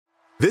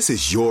This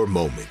is your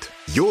moment,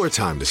 your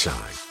time to shine,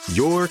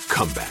 your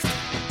comeback.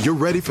 You're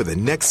ready for the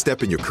next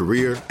step in your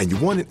career, and you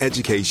want an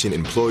education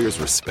employers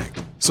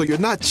respect. So you're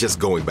not just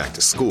going back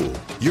to school,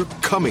 you're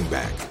coming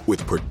back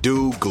with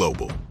Purdue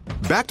Global.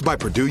 Backed by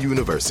Purdue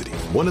University,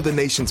 one of the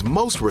nation's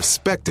most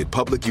respected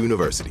public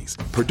universities,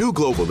 Purdue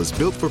Global is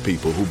built for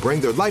people who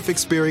bring their life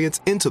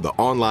experience into the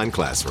online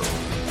classroom.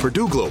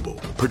 Purdue Global,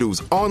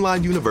 Purdue's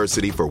online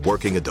university for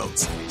working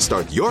adults.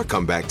 Start your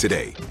comeback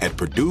today at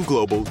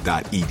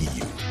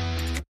purdueglobal.edu.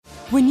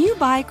 When you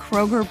buy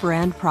Kroger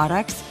brand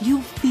products,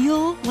 you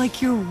feel like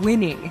you're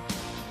winning.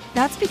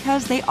 That's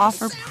because they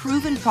offer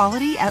proven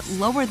quality at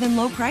lower than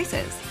low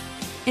prices.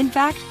 In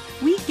fact,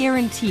 we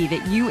guarantee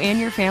that you and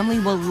your family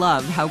will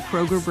love how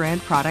Kroger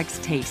brand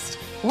products taste,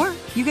 or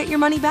you get your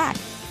money back.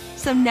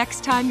 So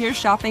next time you're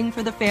shopping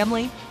for the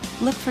family,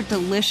 look for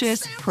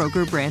delicious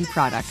Kroger brand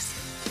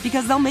products,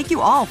 because they'll make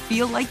you all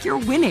feel like you're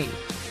winning.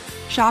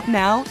 Shop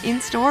now,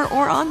 in-store,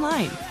 or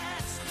online.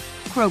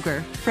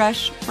 Kroger,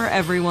 fresh for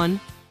everyone.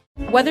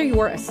 Whether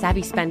you're a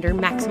savvy spender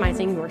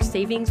maximizing your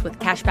savings with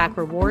cashback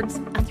rewards,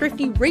 a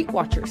thrifty rate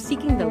watcher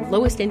seeking the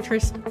lowest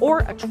interest, or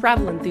a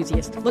travel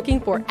enthusiast looking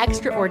for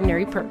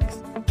extraordinary perks,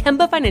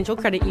 Kemba Financial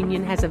Credit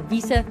Union has a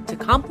visa to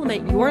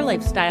complement your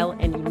lifestyle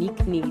and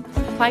unique needs.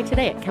 Apply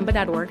today at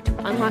Kemba.org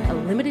to unlock a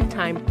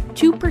limited-time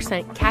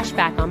 2% cash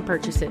back on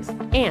purchases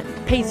and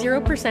pay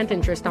 0%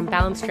 interest on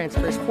balance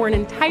transfers for an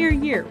entire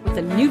year with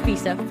a new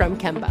visa from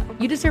Kemba.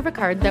 You deserve a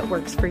card that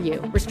works for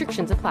you.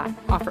 Restrictions apply.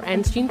 Offer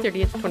ends June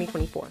 30th,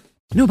 2024.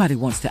 Nobody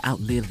wants to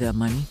outlive their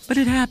money, but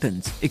it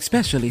happens,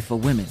 especially for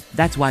women.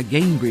 That's why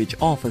Gainbridge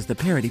offers the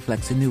Parity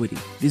Flex annuity,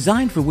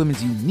 designed for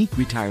women's unique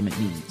retirement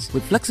needs,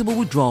 with flexible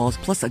withdrawals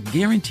plus a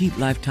guaranteed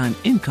lifetime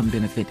income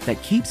benefit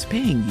that keeps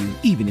paying you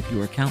even if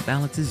your account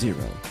balance is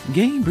zero.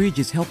 Gainbridge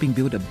is helping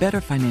build a better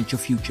financial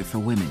future for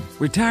women.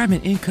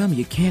 Retirement income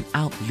you can't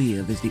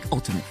outlive is the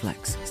ultimate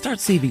flex.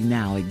 Start saving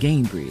now at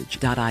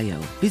Gainbridge.io.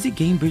 Visit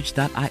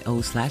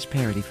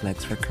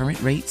Gainbridge.io/ParityFlex for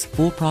current rates,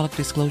 full product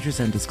disclosures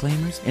and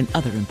disclaimers, and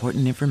other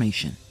important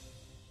information.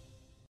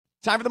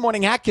 Time for the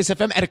morning hack, Kiss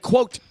FM, and a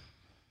quote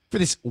for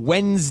this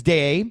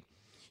Wednesday.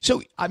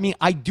 So,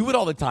 I do it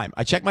all the time.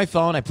 I check my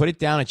phone, I put it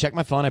down, I check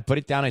my phone, I put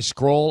it down, I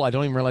scroll, I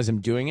don't even realize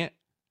I'm doing it.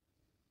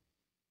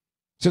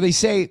 So they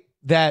say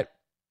that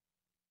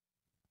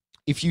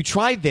if you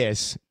try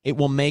this, it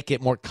will make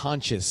it more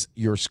conscious.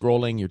 You're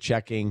scrolling, you're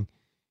checking,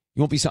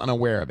 you won't be so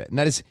unaware of it. And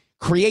that is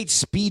create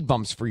speed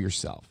bumps for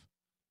yourself.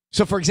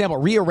 So, for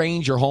example,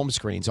 rearrange your home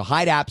screen. So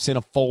hide apps in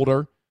a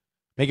folder.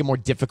 Make it more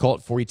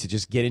difficult for you to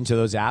just get into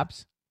those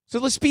apps. So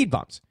the speed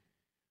bumps.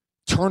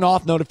 Turn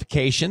off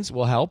notifications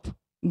will help.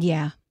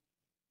 Yeah.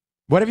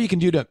 Whatever you can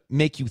do to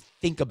make you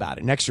think about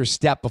it. An extra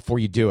step before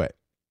you do it.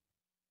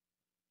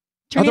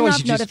 Turning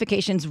off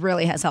notifications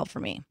really has helped for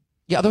me.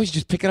 Yeah, otherwise you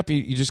just pick it up,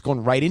 you're just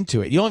going right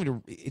into it. You don't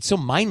have to, it's so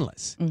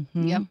mindless.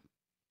 Mm-hmm. Yep.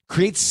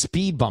 Create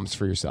speed bumps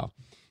for yourself.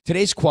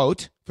 Today's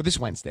quote for this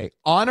Wednesday: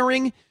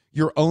 honoring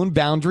your own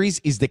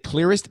boundaries is the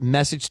clearest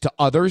message to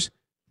others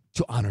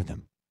to honor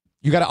them.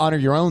 You got to honor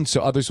your own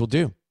so others will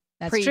do.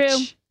 That's true.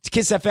 It's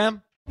Kiss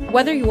FM.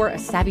 Whether you're a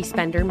savvy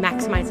spender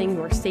maximizing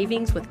your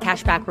savings with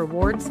cashback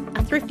rewards,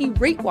 a thrifty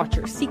rate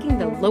watcher seeking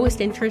the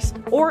lowest interest,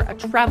 or a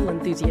travel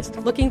enthusiast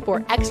looking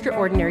for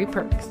extraordinary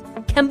perks,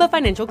 Kemba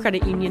Financial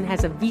Credit Union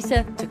has a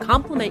visa to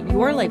complement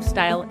your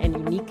lifestyle and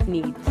unique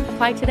needs.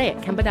 Apply today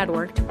at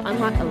Kemba.org to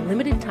unlock a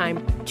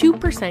limited-time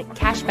 2%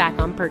 cash back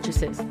on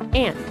purchases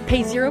and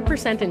pay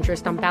 0%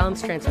 interest on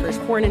balance transfers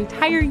for an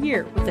entire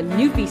year with a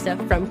new visa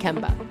from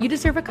Kemba. You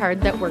deserve a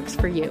card that works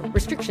for you.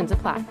 Restrictions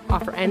apply.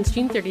 Offer ends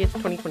June 30th,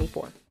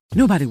 2024.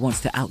 Nobody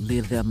wants to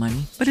outlive their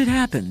money, but it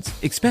happens,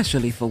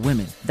 especially for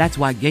women. That's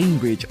why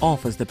Gainbridge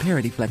offers the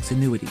Parity Flex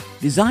annuity,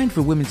 designed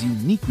for women's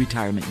unique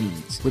retirement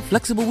needs, with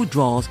flexible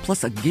withdrawals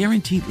plus a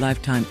guaranteed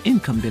lifetime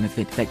income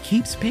benefit that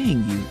keeps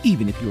paying you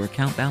even if your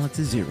account balance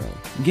is zero.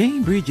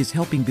 Gainbridge is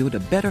helping build a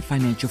better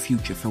financial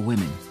future for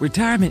women.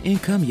 Retirement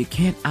income you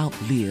can't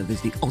outlive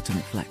is the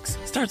ultimate flex.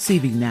 Start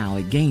saving now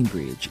at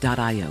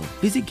Gainbridge.io.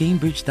 Visit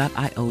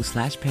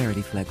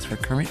Gainbridge.io/ParityFlex for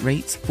current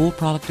rates, full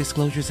product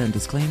disclosures and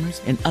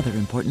disclaimers, and other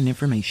important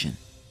information.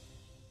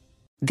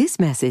 This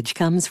message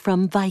comes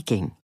from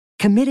Viking,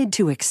 committed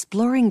to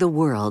exploring the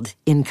world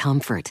in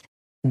comfort.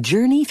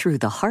 Journey through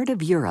the heart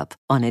of Europe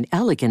on an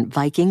elegant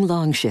Viking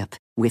longship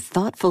with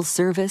thoughtful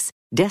service,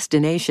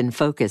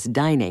 destination-focused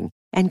dining,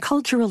 and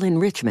cultural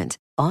enrichment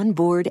on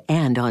board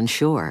and on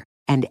shore.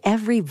 And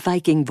every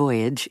Viking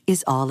voyage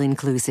is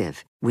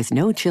all-inclusive, with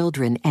no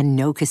children and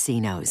no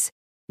casinos.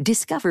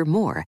 Discover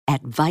more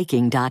at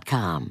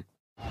Viking.com.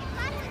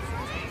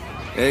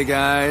 Hey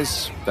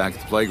guys, back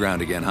at the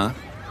playground again, huh?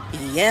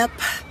 Yep.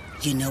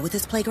 You know what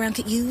this playground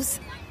could use?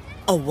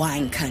 A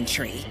wine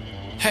country.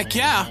 Heck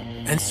yeah,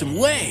 and some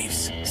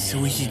waves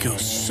so we could go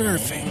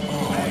surfing.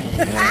 Oh,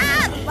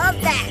 yeah.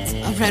 Love that.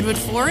 A redwood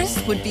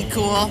forest would be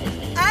cool.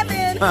 I'm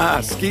in.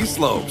 Ski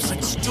slopes.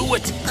 Let's do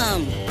it.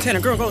 Can a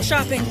girl go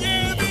shopping?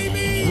 Yeah,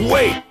 baby.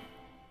 Wait.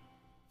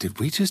 Did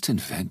we just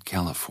invent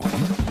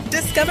California?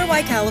 Discover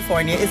why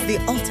California is the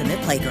ultimate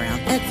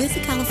playground at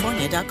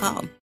visitcalifornia.com.